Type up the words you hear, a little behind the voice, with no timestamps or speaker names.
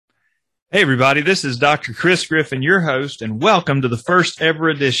Hey, everybody, this is Dr. Chris Griffin, your host, and welcome to the first ever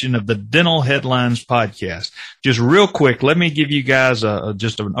edition of the Dental Headlines Podcast. Just real quick, let me give you guys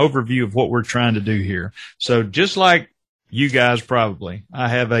just an overview of what we're trying to do here. So just like you guys probably, I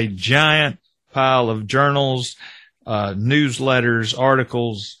have a giant pile of journals, newsletters,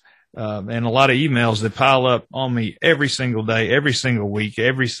 articles, and a lot of emails that pile up on me every single day, every single week,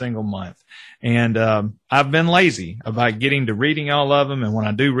 every single month. And I've been lazy about getting to reading all of them. And when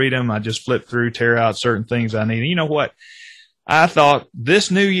I do read them, I just flip through, tear out certain things I need. And you know what? I thought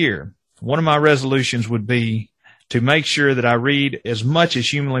this new year, one of my resolutions would be to make sure that I read as much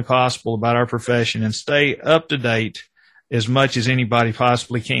as humanly possible about our profession and stay up to date as much as anybody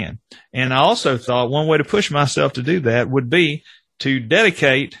possibly can. And I also thought one way to push myself to do that would be to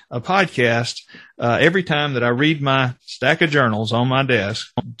dedicate a podcast every time that I read my stack of journals on my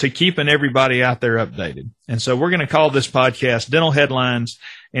desk to keeping everybody out there updated. And so we're going to call this podcast Dental Headlines,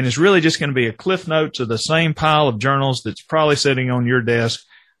 and it's really just going to be a cliff notes of the same pile of journals that's probably sitting on your desk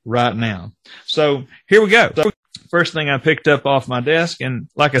right now. So here we go. First thing I picked up off my desk, and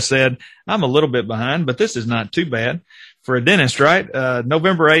like I said, I'm a little bit behind, but this is not too bad for a dentist, right?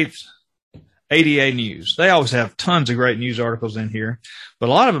 November 8th. ADA News. They always have tons of great news articles in here, but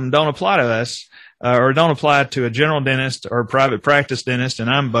a lot of them don't apply to us or don't apply to a general dentist or a private practice dentist, and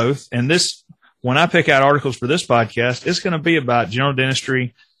I'm both. And this, when I pick out articles for this podcast, it's going to be about general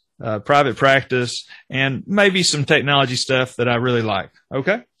dentistry, private practice, and maybe some technology stuff that I really like.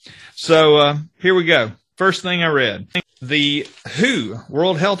 Okay? So here we go. First thing I read. The WHO,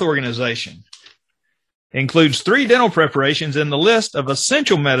 World Health Organization, includes 3 dental preparations in the list of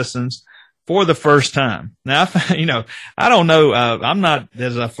essential medicines for the first time. Now, I don't know. I'm not,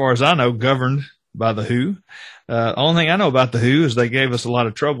 as far as I know, governed by the WHO. Only thing I know about the WHO is they gave us a lot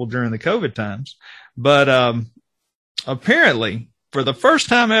of trouble during the COVID times. But apparently, for the first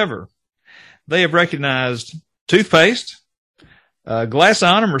time ever, they have recognized toothpaste, glass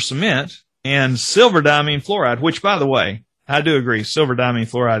ionomer cement, and silver diamine fluoride, which, by the way, I do agree, silver diamine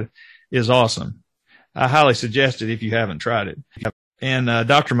fluoride is awesome. I highly suggest it if you haven't tried it. And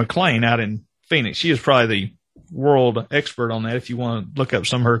Dr. McLean out in Phoenix, she is probably the world expert on that if you want to look up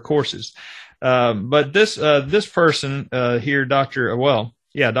some of her courses. But this person here, Dr.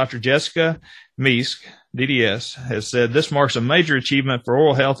 Jessica Meesk, DDS, has said this marks a major achievement for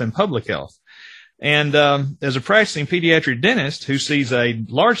oral health and public health. And as a practicing pediatric dentist who sees a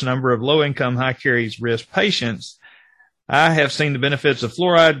large number of low-income, high-caries risk patients, I have seen the benefits of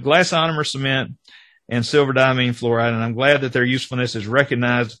fluoride, glass ionomer cement, and silver diamine fluoride, and I'm glad that their usefulness is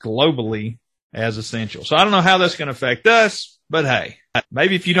recognized globally as essential. So I don't know how that's going to affect us, but hey,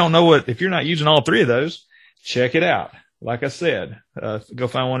 maybe if you're not using all 3 of those, check it out. Like I said, go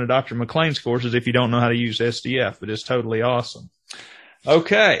find one of Dr. McLean's courses if you don't know how to use SDF, but it's totally awesome.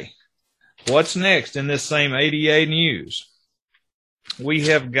 Okay, what's next in this same ADA news? We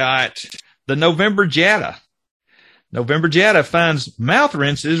have got the November JADA. November JADA finds mouth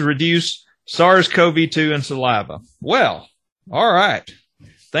rinses reduce SARS-CoV-2 in saliva. Well, all right.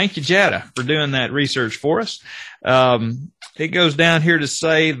 Thank you, JADA, for doing that research for us. It goes down here to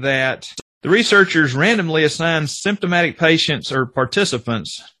say that the researchers randomly assigned symptomatic patients or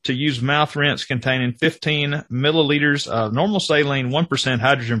participants to use mouth rinse containing 15 milliliters of normal saline, 1%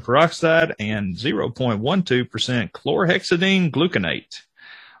 hydrogen peroxide, and 0.12% chlorhexidine gluconate,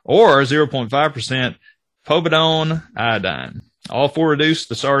 or 0.5% povidone iodine. All 4 reduced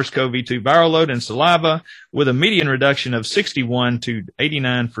the SARS-CoV-2 viral load in saliva with a median reduction of 61 to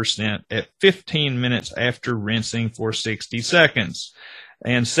 89% at 15 minutes after rinsing for 60 seconds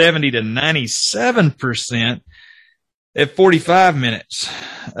and 70 to 97% at 45 minutes.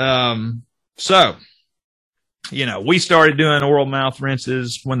 We started doing oral mouth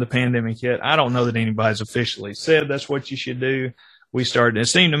rinses when the pandemic hit. I don't know that anybody's officially said that's what you should do. We started. It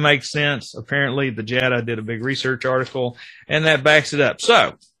seemed to make sense. Apparently, the JADA did a big research article, and that backs it up.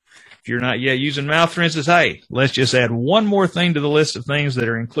 So, if you're not yet using mouth rinses, hey, let's just add one more thing to the list of things that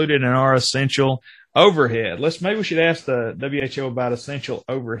are included in our essential overhead. Maybe we should ask the WHO about essential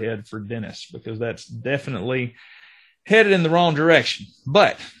overhead for dentists, because that's definitely headed in the wrong direction.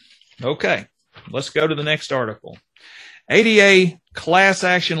 But, okay, let's go to the next article. ADA class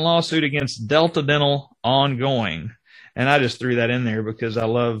action lawsuit against Delta Dental ongoing. And I just threw that in there because I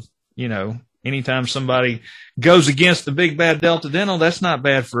love, anytime somebody goes against the big bad Delta Dental, that's not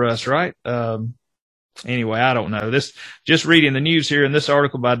bad for us, right? Anyway, I don't know. Just reading the news here in this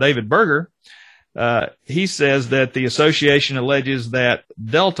article by David Berger, he says that the association alleges that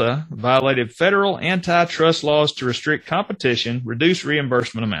Delta violated federal antitrust laws to restrict competition, reduce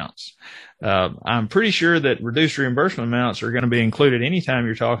reimbursement amounts. I'm pretty sure that reduced reimbursement amounts are going to be included anytime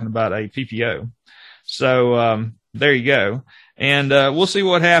you're talking about a PPO. So there you go. And we'll see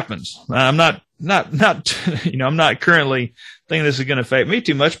what happens. I'm not I'm not currently thinking this is going to affect me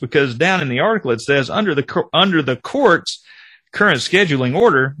too much, because down in the article it says under the court's current scheduling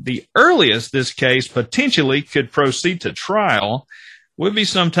order, the earliest this case potentially could proceed to trial would be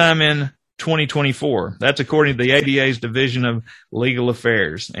sometime in 2024. That's according to the ADA's Division of Legal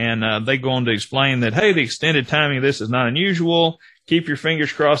Affairs. And they go on to explain that, hey, the extended timing of this is not unusual. Keep your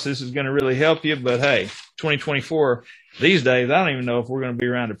fingers crossed this is going to really help you. But, hey, 2024, these days, I don't even know if we're going to be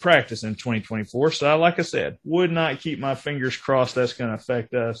around to practice in 2024. So, like I said, would not keep my fingers crossed that's going to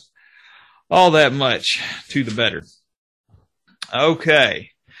affect us all that much to the better. Okay.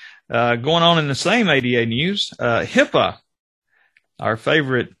 Going on in the same ADA news, HIPAA, our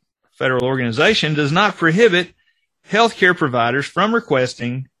favorite federal organization, does not prohibit healthcare providers from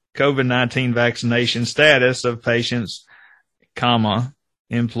requesting COVID-19 vaccination status of patients,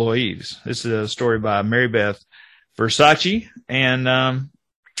 employees. This is a story by Mary Beth Versace. And,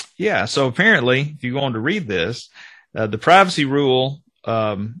 so apparently, if you go on to read this, the privacy rule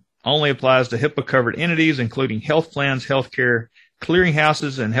only applies to HIPAA-covered entities, including health plans, healthcare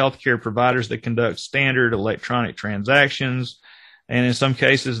clearinghouses, and healthcare providers that conduct standard electronic transactions, and in some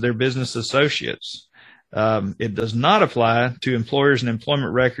cases, their business associates. It does not apply to employers and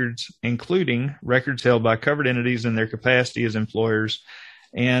employment records, including records held by covered entities in their capacity as employers.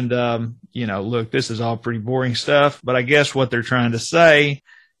 And, look, this is all pretty boring stuff, but I guess what they're trying to say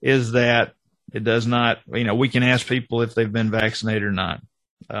is that it does not, we can ask people if they've been vaccinated or not.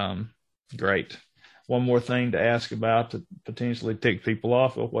 Great. One more thing to ask about to potentially tick people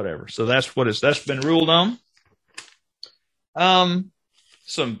off or whatever. So that's been ruled on.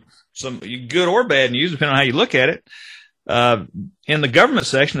 Some good or bad news, depending on how you look at it. In the government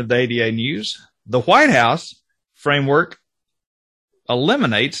section of the ADA news, the White House framework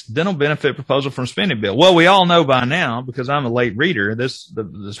eliminates dental benefit proposal from spending bill. Well, we all know by now, because I'm a late reader, the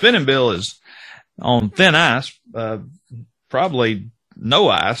spending bill is on thin ice, probably no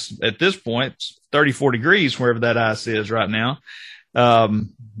ice at this point. It's 34 degrees wherever that ice is right now.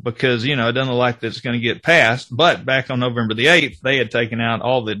 Because, it doesn't look like it's going to get passed. But back on November the 8th, they had taken out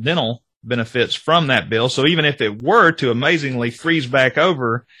all the dental benefits from that bill. So even if it were to amazingly freeze back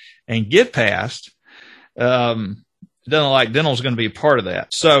over and get passed, it doesn't look like dental is going to be a part of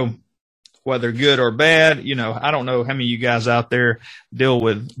that. So whether good or bad, I don't know how many of you guys out there deal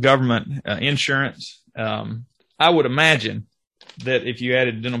with government insurance. I would imagine that if you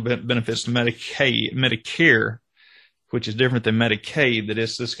added dental benefits to Medicare, which is different than Medicaid, that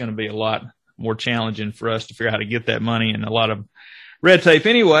it's just going to be a lot more challenging for us to figure out how to get that money, and a lot of red tape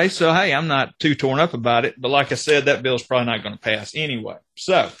anyway. So, hey, I'm not too torn up about it. But like I said, that bill's probably not going to pass anyway.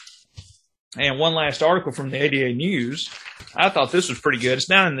 So, and one last article from the ADA News. I thought this was pretty good. It's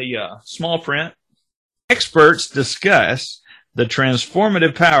down in the small print. Experts discuss the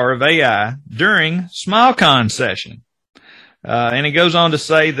transformative power of AI during SmileCon session. And it goes on to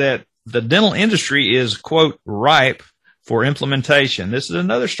say that the dental industry is, quote, ripe for implementation. This is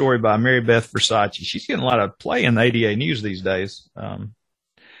another story by Mary Beth Versace. She's getting a lot of play in the ADA News these days.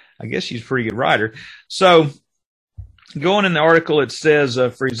 I guess she's a pretty good writer. So going in the article, it says,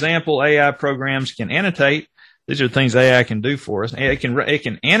 for example, AI programs can annotate. These are things AI can do for us. It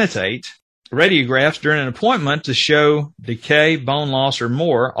can annotate radiographs during an appointment to show decay, bone loss, or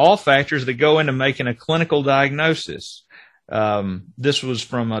more, all factors that go into making a clinical diagnosis. This was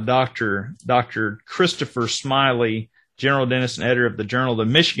from Dr. Christopher Smiley, general dentist and editor of the Journal of the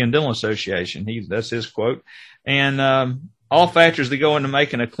Michigan Dental Association. That's his quote. And all factors that go into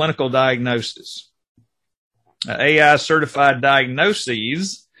making a clinical diagnosis. AI certified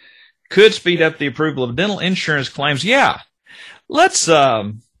diagnoses could speed up the approval of dental insurance claims. Yeah, let's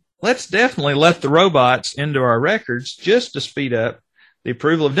definitely let the robots into our records just to speed up the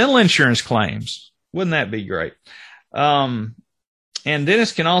approval of dental insurance claims. Wouldn't that be great? And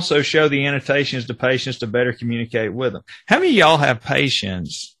dentists can also show the annotations to patients to better communicate with them. How many of y'all have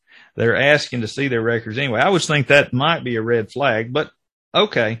patients that are asking to see their records anyway? I would think that might be a red flag, but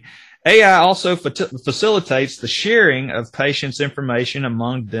okay. AI also facilitates the sharing of patients' information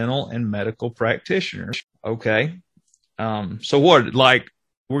among dental and medical practitioners. Okay. So what, like,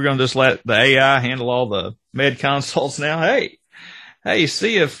 we're going to just let the AI handle all the med consults now? Hey,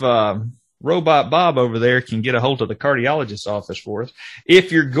 see if, Robot Bob over there can get a hold of the cardiologist's office for us.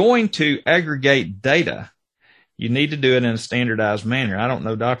 If you're going to aggregate data, you need to do it in a standardized manner. I don't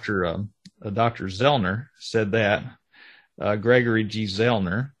know, Dr. Zellner said that, Gregory G.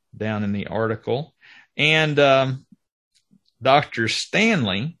 Zellner down in the article. And Dr.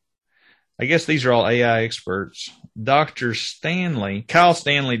 Stanley I guess these are all AI experts. Dr. Kyle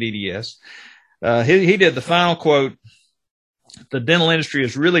Stanley, DDS. He did the final quote. The dental industry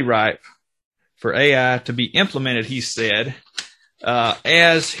is really ripe for AI to be implemented, he said,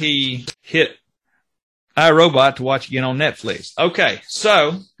 as he hit iRobot to watch again on Netflix. Okay,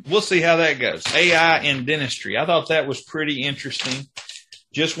 so we'll see how that goes. AI in dentistry. I thought that was pretty interesting.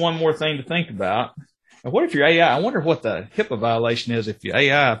 Just one more thing to think about. And what if your AI, I wonder what the HIPAA violation is if your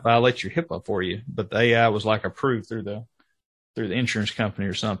AI violates your HIPAA for you, but the AI was like approved through the insurance company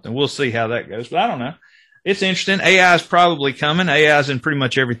or something. We'll see how that goes, but I don't know. It's interesting. AI is probably coming. AI is in pretty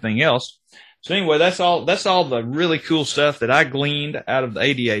much everything else. So anyway, that's all the really cool stuff that I gleaned out of the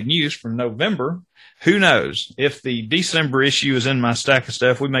ADA news from November. Who knows if the December issue is in my stack of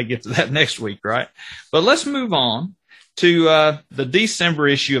stuff? We may get to that next week, right? But let's move on to the December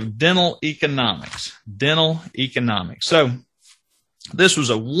issue of Dental Economics. Dental Economics. So this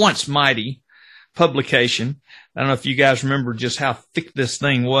was a once mighty publication. I don't know if you guys remember just how thick this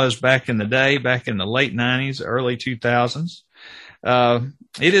thing was back in the day, back in the late 90s, early 2000s.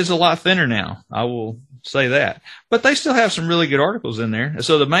 It is a lot thinner now. I will say that, but they still have some really good articles in there.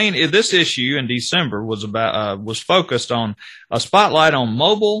 So this issue in December was focused on a spotlight on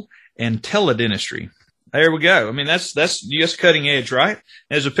mobile and teledentistry. There we go. I mean, that's just cutting edge, right?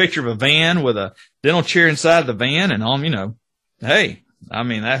 There's a picture of a van with a dental chair inside the van and hey, I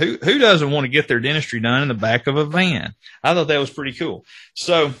mean, who doesn't want to get their dentistry done in the back of a van? I thought that was pretty cool.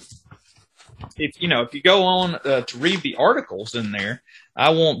 So if you go on to read the articles in there,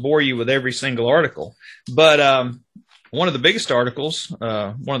 I won't bore you with every single article, but one of the biggest articles,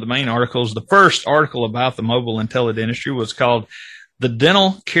 one of the main articles, the first article about the mobile and teledentistry was called the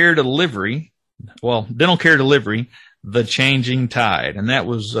Dental Care Delivery, the Changing Tide. And that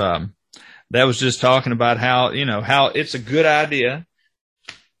was just talking about how it's a good idea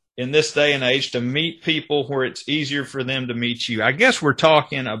in this day and age to meet people where it's easier for them to meet you. I guess we're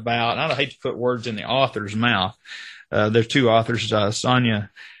talking about, I don't hate to put words in the author's mouth. There's two authors, Sonia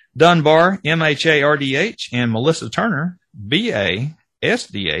Dunbar, MHARDH, and Melissa Turner,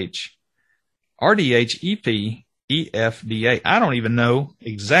 BASDH, RDHEP, EFDA. I don't even know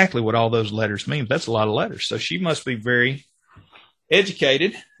exactly what all those letters mean. That's a lot of letters. So she must be very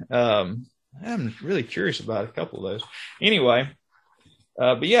educated. I'm really curious about a couple of those. Anyway,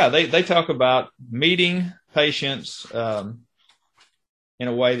 but yeah, they talk about meeting patients in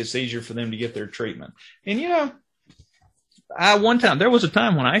a way that's easier for them to get their treatment. And there was a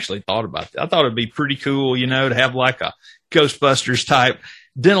time when I actually thought about that. I thought it'd be pretty cool, to have like a Ghostbusters type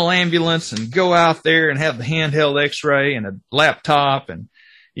dental ambulance and go out there and have the handheld x-ray and a laptop and,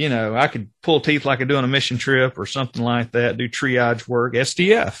 I could pull teeth like I do on a mission trip or something like that, do triage work,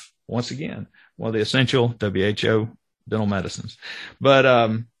 SDF, once again, one of the essential WHO dental medicines. But,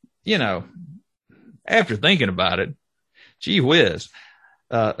 after thinking about it, gee whiz,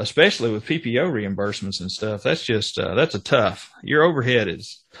 especially with PPO reimbursements and stuff, your overhead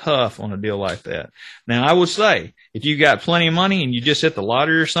is tough on a deal like that. Now, I would say if you got plenty of money and you just hit the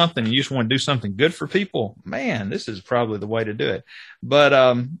lottery or something and you just want to do something good for people, man, this is probably the way to do it.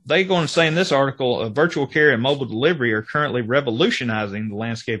 But they go on to say in this article, virtual care and mobile delivery are currently revolutionizing the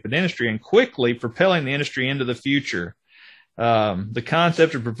landscape of dentistry and quickly propelling the industry into the future. The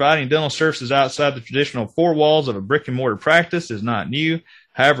concept of providing dental services outside the traditional four walls of a brick and mortar practice is not new.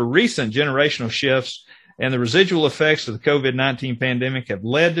 However, recent generational shifts and the residual effects of the COVID-19 pandemic have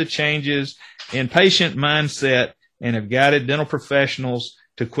led to changes in patient mindset and have guided dental professionals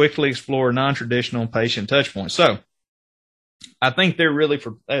to quickly explore non-traditional patient touchpoints. So I think they're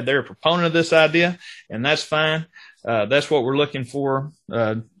a proponent of this idea, and that's fine. That's what we're looking for.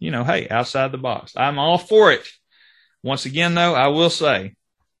 Hey, outside the box. I'm all for it. Once again, though, I will say,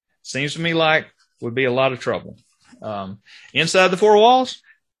 seems to me like would be a lot of trouble. Inside the four walls,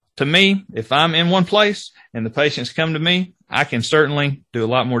 to me, if I'm in one place and the patients come to me, I can certainly do a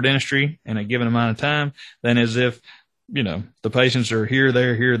lot more dentistry in a given amount of time than as if, the patients are here,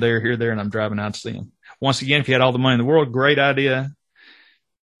 there, and I'm driving out to see them. Once again, if you had all the money in the world, great idea.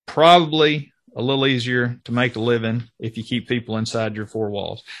 Probably a little easier to make a living if you keep people inside your four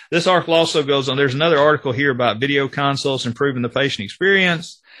walls. This article also goes on. There's another article here about video consults improving the patient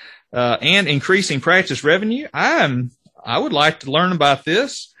experience and increasing practice revenue. I would like to learn about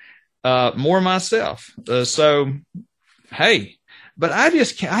this more myself. So, hey, but I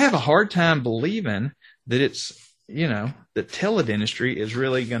have a hard time believing that it's, that teledentistry is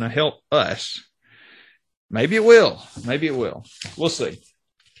really going to help us. Maybe it will. We'll see.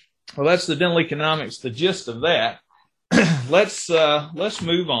 Well, that's the dental economics, the gist of that. Let's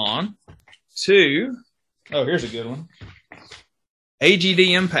move on to, here's a good one.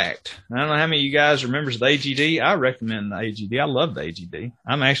 AGD Impact. I don't know how many of you guys are members of the AGD. I recommend the AGD. I love the AGD.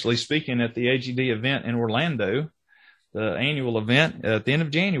 I'm actually speaking at the AGD event in Orlando, the annual event at the end of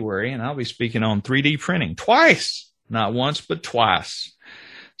January, and I'll be speaking on 3D printing twice, not once, but twice.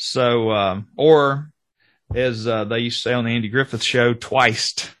 So, or as they used to say on the Andy Griffith Show,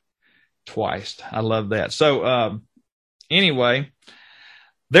 twice. I love that. So, anyway,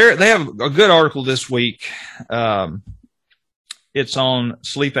 they have a good article this week. It's on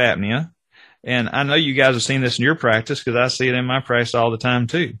sleep apnea. And I know you guys have seen this in your practice because I see it in my practice all the time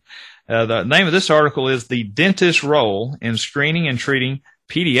too. The name of this article is The Dentist's Role in Screening and Treating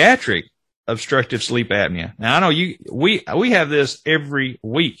Pediatric Obstructive Sleep Apnea. Now, I know we have this every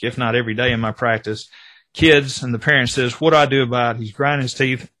week, if not every day in my practice. Kids and the parent says, what do I do about it? He's grinding his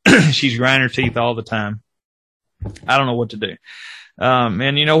teeth. She's grinding her teeth all the time. I don't know what to do.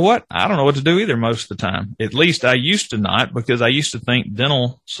 And you know what? I don't know what to do either most of the time. At least I used to not, because I used to think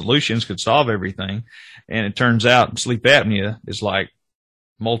dental solutions could solve everything. And it turns out sleep apnea is like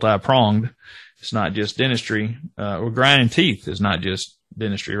multi-pronged. It's not just dentistry. Or grinding teeth is not just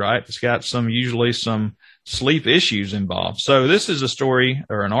dentistry, right? It's got usually some sleep issues involved. So this is a story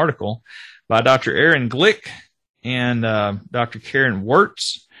or an article by Dr. Aaron Glick and Dr. Karen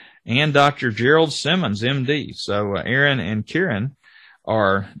Wirtz and Dr. Gerald Simmons, MD. So Aaron and Karen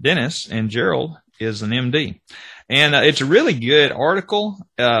are dentists, and Gerald is an MD. And it's a really good article.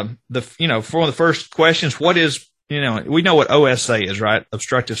 For the first questions, what is, we know what OSA is, right?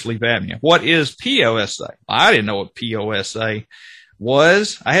 Obstructive sleep apnea. What is POSA? I didn't know what POSA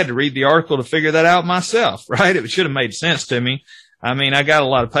was. I had to read the article to figure that out myself, right? It should have made sense to me. I mean, I got a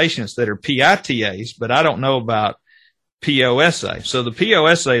lot of patients that are PITAs, but I don't know about POSA. So the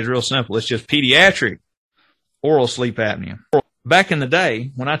POSA is real simple. It's just pediatric oral sleep apnea. Back in the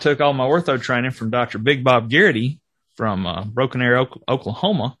day, when I took all my ortho training from Dr. Big Bob Garrity from Broken Arrow,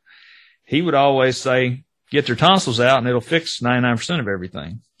 Oklahoma, he would always say, get their tonsils out and it'll fix 99% of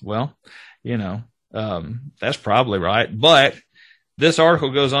everything. Well, that's probably right. But this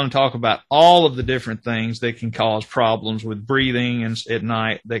article goes on to talk about all of the different things that can cause problems with breathing and at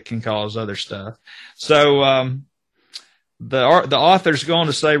night that can cause other stuff. So, the author's going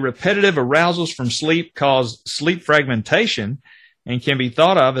to say repetitive arousals from sleep cause sleep fragmentation and can be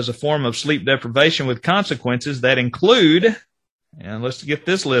thought of as a form of sleep deprivation with consequences that include, and let's get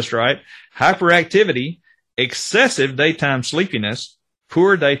this list right, hyperactivity, excessive daytime sleepiness,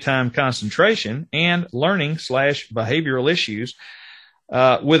 poor daytime concentration, and learning/behavioral issues.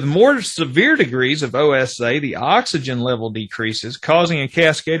 With more severe degrees of OSA, the oxygen level decreases, causing a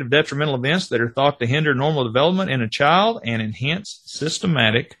cascade of detrimental events that are thought to hinder normal development in a child and enhance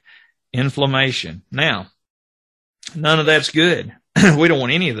systematic inflammation. Now, none of that's good. We don't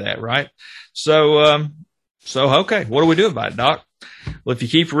want any of that, right? So, okay, what do we do about it, Doc? Well, if you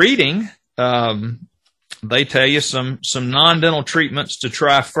keep reading, they tell you some non-dental treatments to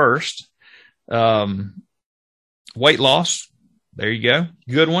try first. Weight loss. There you go.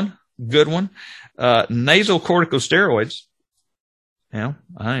 Good one. Nasal corticosteroids. I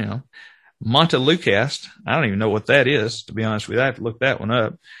don't know. Montelukast. I don't even know what that is, to be honest with you. I have to look that one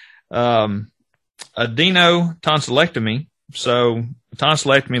up. Adenotonsillectomy. So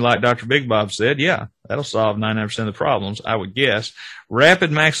tonsillectomy, like Dr. Big Bob said, yeah, that'll solve 99% of the problems, I would guess.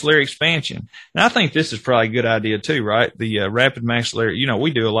 Rapid maxillary expansion. Now, I think this is probably a good idea too, right? The rapid maxillary,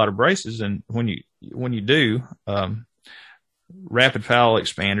 we do a lot of braces, and when you do, rapid palate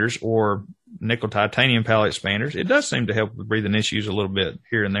expanders or nickel titanium palate expanders, it does seem to help with breathing issues a little bit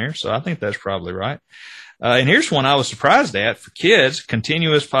here and there. So I think that's probably right. And here's one I was surprised at for kids: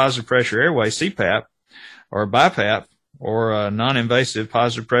 continuous positive pressure airway, CPAP, or BiPAP, or non-invasive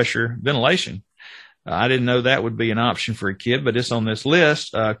positive pressure ventilation. I didn't know that would be an option for a kid, but it's on this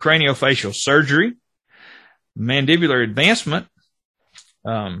list. Craniofacial surgery, mandibular advancement.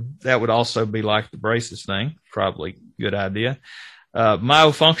 That would also be like the braces thing. Probably a good idea.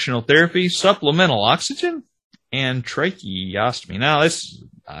 Myofunctional therapy, supplemental oxygen, and tracheostomy. Now, this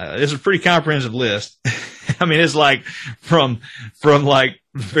is a pretty comprehensive list. I mean, it's like from like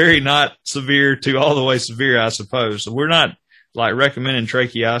very not severe to all the way severe, I suppose. So we're not like recommending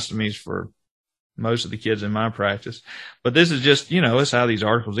tracheostomies for most of the kids in my practice, but this is just, it's how these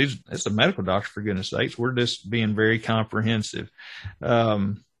articles, it's a medical doctor, for goodness sakes. We're just being very comprehensive. Now,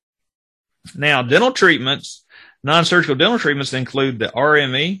 dental treatments, non-surgical dental treatments include the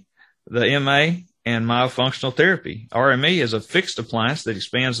RME, the MA, and myofunctional therapy. RME is a fixed appliance that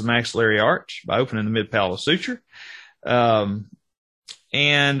expands the maxillary arch by opening the mid-palatal suture. And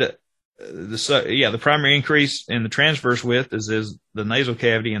the primary increase in the transverse width is the nasal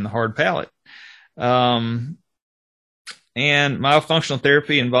cavity and the hard palate. And myofunctional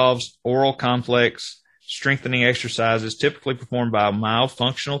therapy involves oral complex strengthening exercises typically performed by a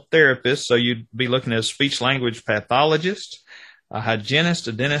myofunctional therapist. So you'd be looking at a speech language pathologist, a hygienist,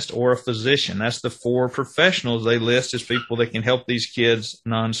 a dentist, or a physician. That's the 4 professionals they list as people that can help these kids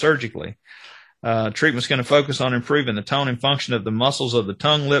non-surgically. Treatment's going to focus on improving the tone and function of the muscles of the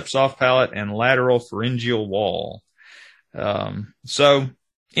tongue, lip, soft palate, and lateral pharyngeal wall. So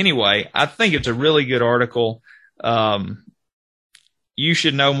anyway, I think it's a really good article. You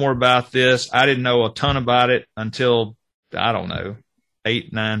should know more about this. I didn't know a ton about it until, I don't know,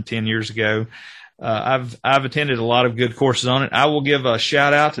 8, 9, 10 years ago. I've attended a lot of good courses on it. I will give a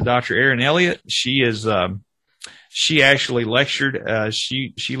shout out to Dr. Erin Elliott. She actually lectured.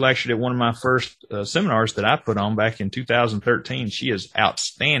 She lectured at one of my first seminars that I put on back in 2013. She is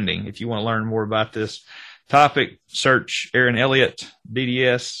outstanding. If you want to learn more about this topic, search Erin Elliott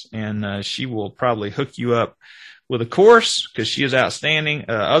DDS, and she will probably hook you up with a course because she is outstanding.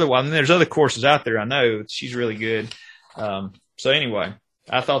 Otherwise, there's other courses out there. I know she's really good. So anyway,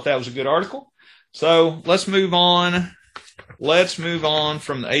 I thought that was a good article. So let's move on. Let's move on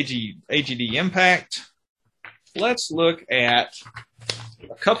from the AGD impact. Let's look at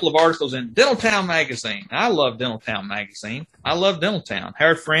a couple of articles in Dentaltown magazine. I love Dentaltown magazine. I love Dentaltown.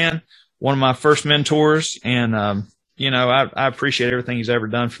 Howard Friend, one of my first mentors, and I appreciate everything he's ever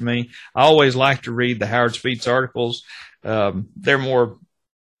done for me. I always like to read the Howard Speets articles. They're more,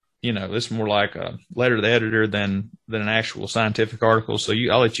 it's more like a letter to the editor than an actual scientific article. So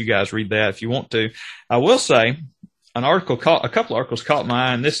I'll let you guys read that if you want to. I will say a couple of articles caught my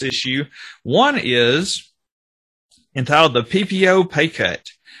eye in this issue. One is entitled The PPO Pay Cut,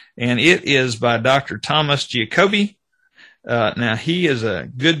 and it is by Dr. Thomas Giacobbe. Now, he is a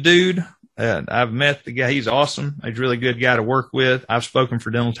good dude. I've met the guy. He's awesome. He's a really good guy to work with. I've spoken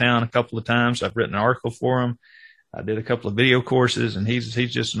for Dentaltown a couple of times. I've written an article for him. I did a couple of video courses, and he's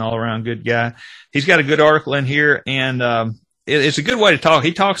just an all-around good guy. He's got a good article in here, and it's a good way to talk.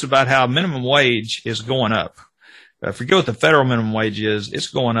 He talks about how minimum wage is going up. Forget what the federal minimum wage is. It's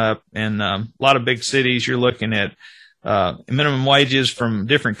going up. In a lot of big cities, you're looking at minimum wages from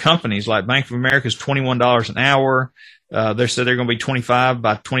different companies, like Bank of America is $21 an hour. They said they're going to be 25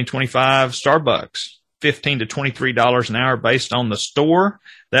 by 2025. Starbucks, $15 to $23 an hour based on the store.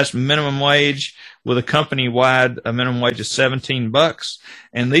 That's minimum wage. With a company-wide minimum wage of $17.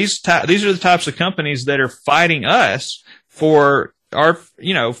 And these are the types of companies that are fighting us for our,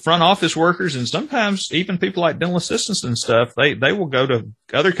 front office workers, and sometimes even people like dental assistants and stuff. They will go to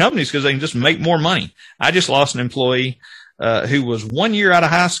other companies because they can just make more money. I just lost an employee who was 1 year out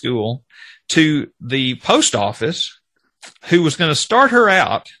of high school to the post office, who was going to start her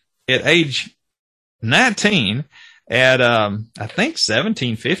out at age 19 at I think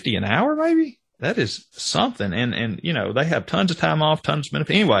 $17.50 an hour, maybe. That is something. And they have tons of time off, tons of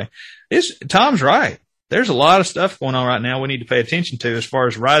benefits. Anyway, Tom's right. There's a lot of stuff going on right now we need to pay attention to as far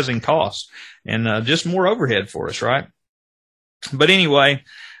as rising costs and just more overhead for us, right? But anyway,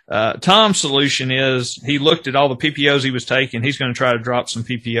 Tom's solution is he looked at all the PPOs he was taking. He's going to try to drop some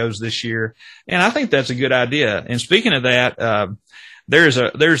PPOs this year. And I think that's a good idea. And speaking of that, there's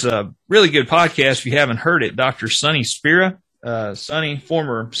a really good podcast. If you haven't heard it, Dr. Sonny Spira. Sonny,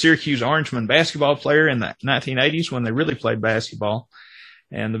 former Syracuse Orangemen basketball player in the 1980s when they really played basketball.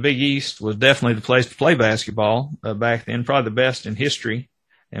 And the Big East was definitely the place to play basketball back then, probably the best in history,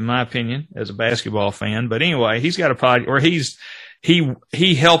 in my opinion, as a basketball fan. But anyway, he's got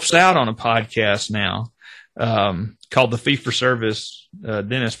he helps out on a podcast now called the Fee for Service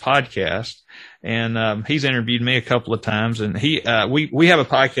Dentist Podcast. And he's interviewed me a couple of times, and we have a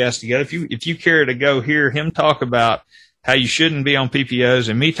podcast together. If you care to go hear him talk about how you shouldn't be on PPOs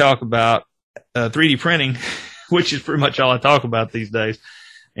and me talk about 3D printing, which is pretty much all I talk about these days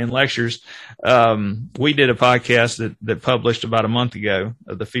in lectures. We did a podcast that published about a month ago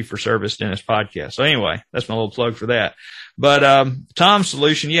of the Fee for Service Dentist Podcast. So anyway, that's my little plug for that. But Tom's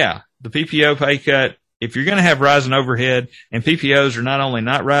solution, the PPO pay cut. If you're going to have rising overhead, and PPOs are not only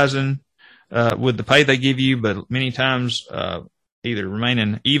not rising with the pay they give you, but many times either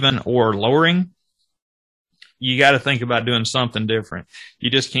remaining even or lowering, you got to think about doing something different.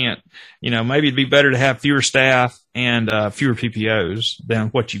 You just can't, maybe it'd be better to have fewer staff and fewer PPOs than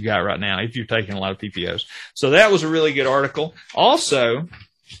what you've got right now if you're taking a lot of PPOs. So that was a really good article. Also,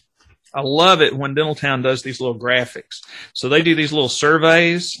 I love it when Dentaltown does these little graphics. So they do these little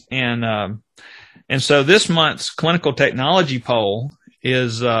surveys, and so this month's clinical technology poll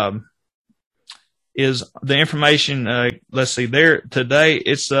is the information, let's see, there today,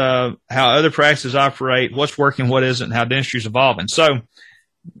 it's how other practices operate, what's working, what isn't, and how dentistry is evolving. So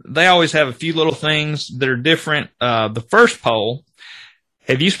they always have a few little things that are different. The first poll,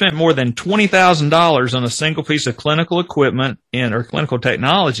 have you spent more than $20,000 on a single piece of clinical equipment or clinical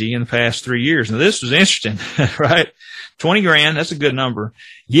technology in the past 3 years? Now, this was interesting, right? 20 grand, that's a good number.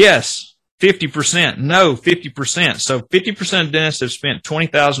 Yes, 50%. No, 50%. So 50% of dentists have spent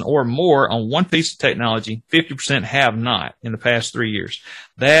 $20,000 or more on one piece of technology. 50% have not in the past 3 years.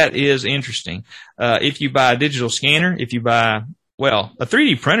 That is interesting. If you buy a digital scanner, a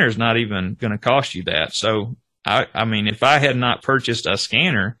 3D printer is not even going to cost you that. So, I mean, if I had not purchased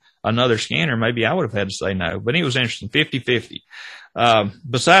another scanner, maybe I would have had to say no. But it was interesting, 50-50.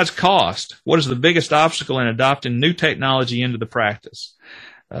 Besides cost, what is the biggest obstacle in adopting new technology into the practice?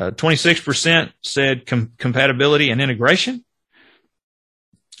 26% said compatibility and integration.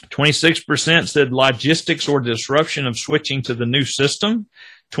 26% said logistics or disruption of switching to the new system.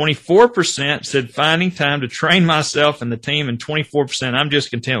 24% said finding time to train myself and the team, and 24% I'm just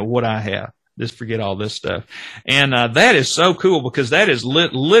content with what I have. Just forget all this stuff. And that is so cool because that is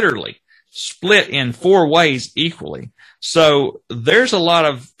literally split in 4 ways equally. So there's a lot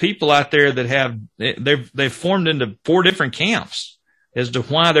of people out there that they've formed into 4 different camps as to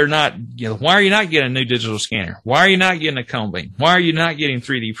why they're not, why are you not getting a new digital scanner? Why are you not getting a cone beam? Why are you not getting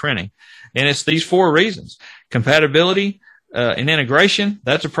 3D printing? And it's these 4 reasons. Compatibility and integration,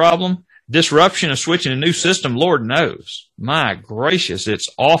 that's a problem. Disruption of switching a new system, Lord knows. My gracious, it's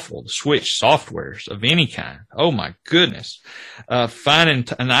awful to switch softwares of any kind. Oh my goodness. I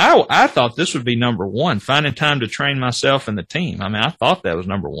thought this would be number 1, finding time to train myself and the team. I mean, I thought that was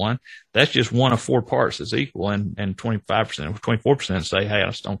number 1. That's just one of 4 parts that's equal, and 25% or 24% say, hey,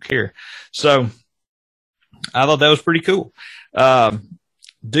 I just don't care. So I thought that was pretty cool.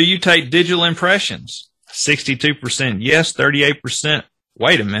 Do you take digital impressions? 62% yes, 38%.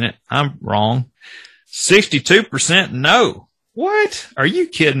 Wait a minute, I'm wrong. 62% no. What? Are you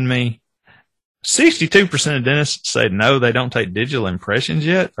kidding me? 62% of dentists say no, they don't take digital impressions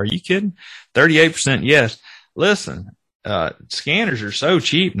yet. Are you kidding? 38% yes. Listen, scanners are so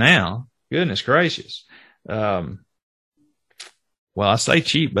cheap now. Goodness gracious. Well, I say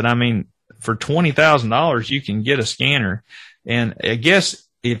cheap, but I mean, for $20,000, you can get a scanner. And I guess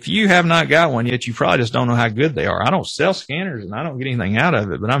if you have not got one yet, you probably just don't know how good they are. I don't sell scanners and I don't get anything out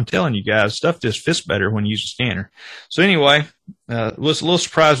of it, but I'm telling you guys, stuff just fits better when you use a scanner. So anyway, was a little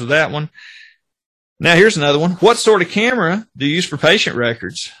surprised with that one. Now here's another one. What sort of camera do you use for patient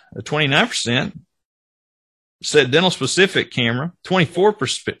records? 29% said dental specific camera.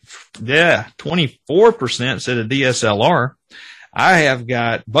 24% said a DSLR. I have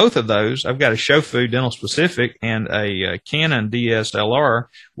got both of those. I've got a Shofu dental specific and a Canon DSLR.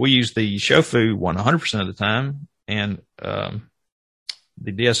 We use the Shofu 100% of the time and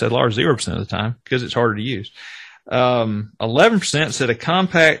the DSLR 0% of the time because it's harder to use. 11% said a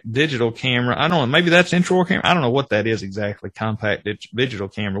compact digital camera. I don't know, maybe that's intraoral camera. I don't know what that is exactly, compact digital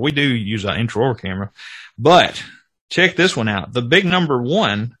camera. We do use an intraoral camera. But check this one out. The big number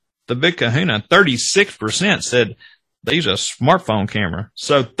 1, the big kahuna, 36% said they use a smartphone camera.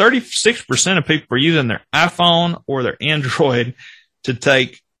 So 36% of people are using their iPhone or their Android to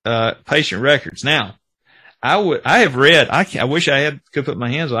take patient records. Now, I wish I could put my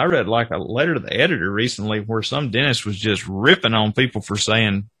hands on. I read like a letter to the editor recently where some dentist was just ripping on people for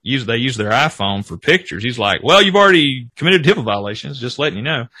saying they use their iPhone for pictures. He's like, well, you've already committed HIPAA violations, just letting you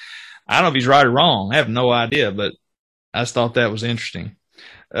know. I don't know if he's right or wrong. I have no idea, but I just thought that was interesting.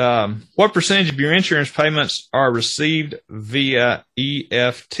 What percentage of your insurance payments are received via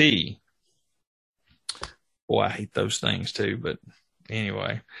EFT? Boy, I hate those things too, but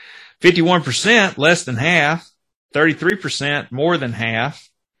anyway, 51%, less than half, 33%, more than half,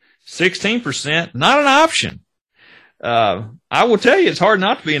 16%, not an option. I will tell you, it's hard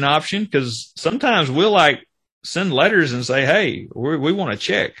not to be an option because sometimes we'll like send letters and say, hey, we want to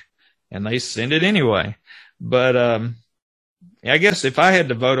check, and they send it anyway. But, I guess if I had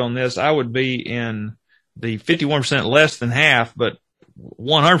to vote on this, I would be in the 51% less than half, but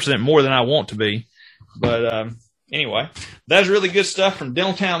 100% more than I want to be. But anyway, that's really good stuff from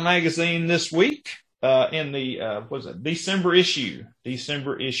Dental Town Magazine this week in the December issue.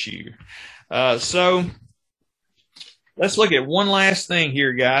 So let's look at one last thing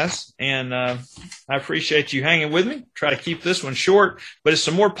here, guys. And I appreciate you hanging with me. Try to keep this one short, but it's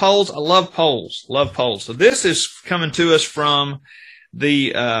some more polls. I love polls. So this is coming to us from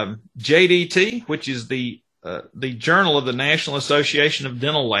the JDT, which is the Journal of the National Association of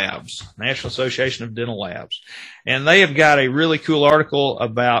Dental Labs. And they have got a really cool article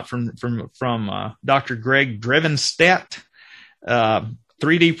about from Dr. Greg Drevenstadt.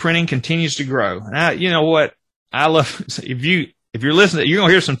 3D printing continues to grow. Now, you know what? I love if you're listening, you're going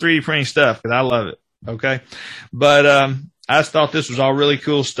to hear some 3D printing stuff because I love it. Okay. But, I just thought this was all really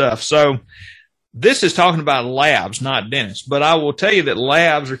cool stuff. So this is talking about labs, not dentists, but I will tell you that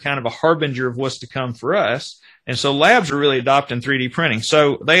labs are kind of a harbinger of what's to come for us. And so labs are really adopting 3D printing.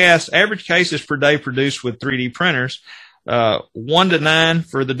 So they asked average cases per day produced with 3D printers. 1 to 9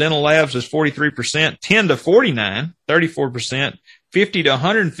 for the dental labs is 43%, 10 to 49, 34%, 50 to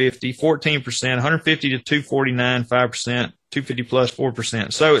 150, 14%, 150 to 249, 5%, 250 plus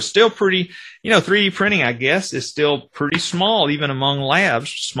 4%. So it's still pretty, 3D printing, I guess, is still pretty small, even among labs,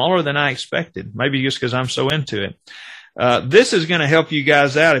 smaller than I expected, maybe just because I'm so into it. This is going to help you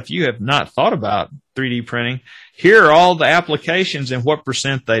guys out if you have not thought about 3D printing. Here are all the applications and what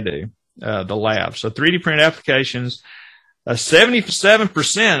percent they do, the lab. So 3D print applications,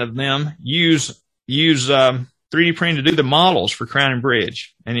 77% of them use 3D printing to do the models for crown and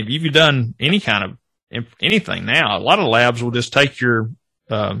bridge. And if you've done any kind of anything now, a lot of labs will just take your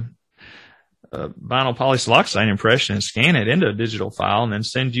vinyl polysiloxane impression and scan it into a digital file and then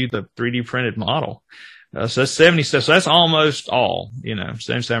send you the 3D printed model. So that's 77. So that's almost all,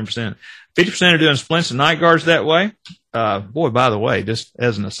 77%. 50% are doing splints and night guards that way. Boy, by the way, just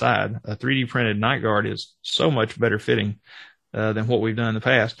as an aside, a 3D printed night guard is so much better fitting than what we've done in the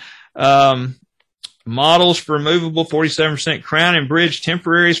past. Models for removable, 47%. Crown and bridge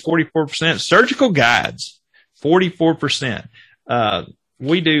temporaries, 44%. Surgical guides, 44%.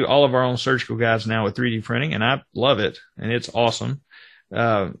 We do all of our own surgical guides now with 3D printing, and I love it, and it's awesome.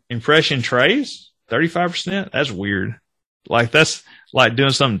 Impression trays, 35%. That's weird. Like, that's like doing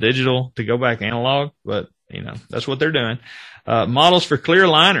something digital to go back analog, but, that's what they're doing. Models for clear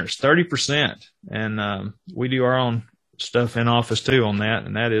liners, 30%. And we do our own stuff in office, too, on that,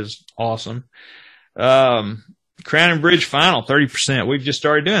 and that is awesome. Crown and bridge final, 30%. We've just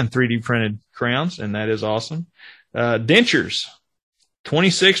started doing 3D printed crowns, and that is awesome. Dentures,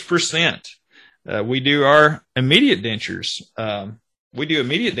 26%. We do our immediate dentures. We do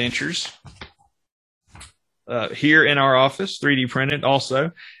immediate dentures here in our office, 3D printed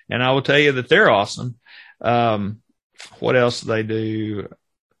also, and I will tell you that they're awesome. What else do they do?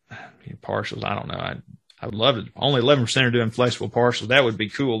 Partials, I don't know. I would love it. Only 11% are doing flexible partials. That would be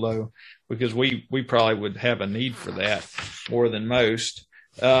cool, though, because we probably would have a need for that more than most.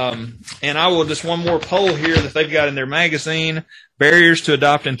 And I will just one more poll here that they've got in their magazine. Barriers to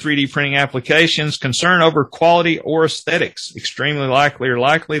adopting 3D printing applications. Concern over quality or aesthetics. Extremely likely or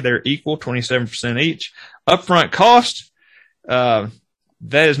likely. They're equal, 27% each. Upfront cost. That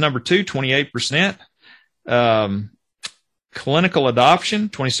is number 2, 28%. Clinical adoption,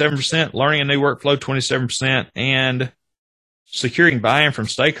 27%. Learning a new workflow, 27%. And securing buy-in from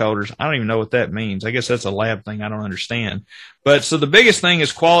stakeholders. I don't even know what that means. I guess that's a lab thing I don't understand. But so the biggest thing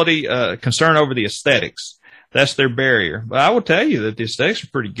is quality, concern over the aesthetics. That's their barrier. But I will tell you that the aesthetics are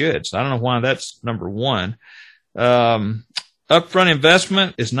pretty good. So I don't know why that's number 1. Upfront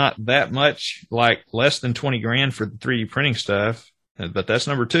investment is not that much, like less than 20 grand for the 3D printing stuff. But that's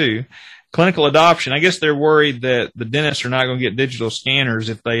number 2. Clinical adoption. I guess they're worried that the dentists are not going to get digital scanners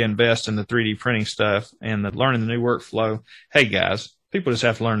if they invest in the 3D printing stuff and learning the new workflow. Hey, guys, people just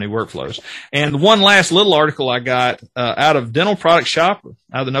have to learn new workflows. And one last little article I got out of Dental Product Shopper,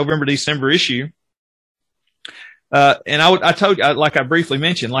 out of the November-December issue. And I told you, like I briefly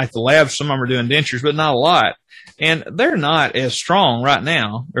mentioned, like the labs, some of them are doing dentures, but not a lot. And they're not as strong right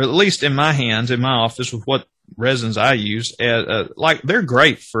now, or at least in my hands, in my office, with what resins I use. Like, they're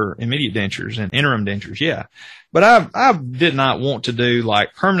great for immediate dentures and interim dentures, yeah. But I did not want to do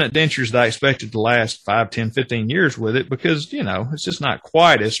like permanent dentures that I expected to last 5, 10, 15 years with it because, it's just not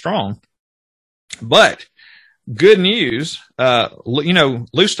quite as strong. But good news,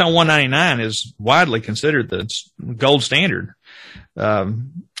 Lucitone 199 is widely considered the gold standard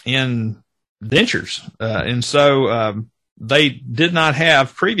in dentures. And so they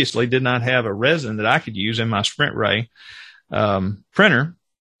previously did not have a resin that I could use in my Sprint Ray printer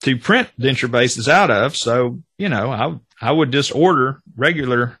to print denture bases out of. So, I would just order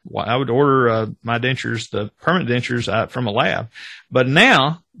I would order my dentures, the permanent dentures from a lab. But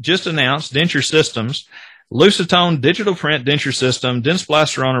now, just announced Denture Systems, Lucitone Digital Print Denture System, Dentsply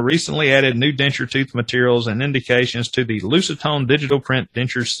Sirona recently added new denture tooth materials and indications to the Lucitone Digital Print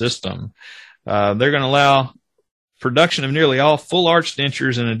Denture System. They're going to allow production of nearly all full arch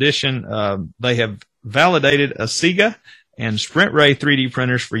dentures. In addition, they have validated Asiga and Sprint Ray 3D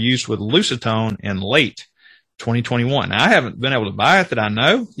printers for use with Lucitone in late 2021. Now, I haven't been able to buy it that I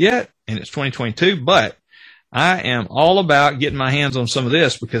know yet, and it's 2022, but I am all about getting my hands on some of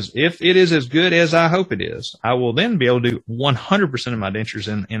this, because if it is as good as I hope it is, I will then be able to do 100% of my dentures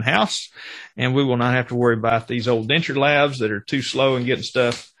in-house, and we will not have to worry about these old denture labs that are too slow in getting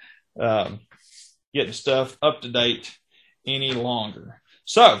stuff up to date any longer.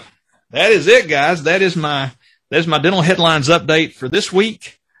 So that is it, guys. That's my dental headlines update for this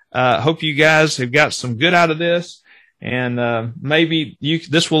week. Hope you guys have got some good out of this. And maybe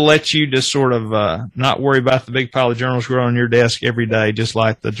this will let you just sort of not worry about the big pile of journals growing on your desk every day, just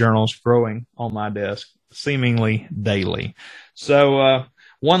like the journals growing on my desk seemingly daily. So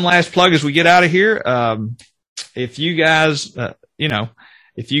one last plug as we get out of here. If you guys,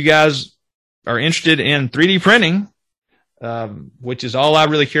 if you guys are interested in 3D printing, which is all I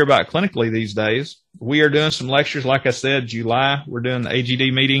really care about clinically these days, we are doing some lectures. Like I said, July, we're doing the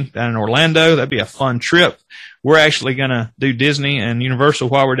AGD meeting down in Orlando. That'd be a fun trip. We're actually going to do Disney and Universal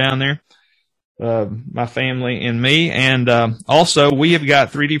while we're down there, my family and me. And also, we have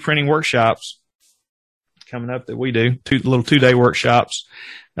got 3D printing workshops coming up that we do, little 2-day workshops.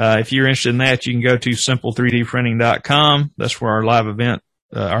 If you're interested in that, you can go to simple3dprinting.com. That's where our live event,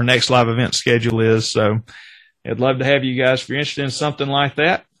 our next live event schedule is. So I'd love to have you guys if you're interested in something like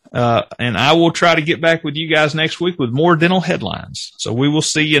that. And I will try to get back with you guys next week with more dental headlines. So we will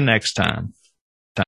see you next time.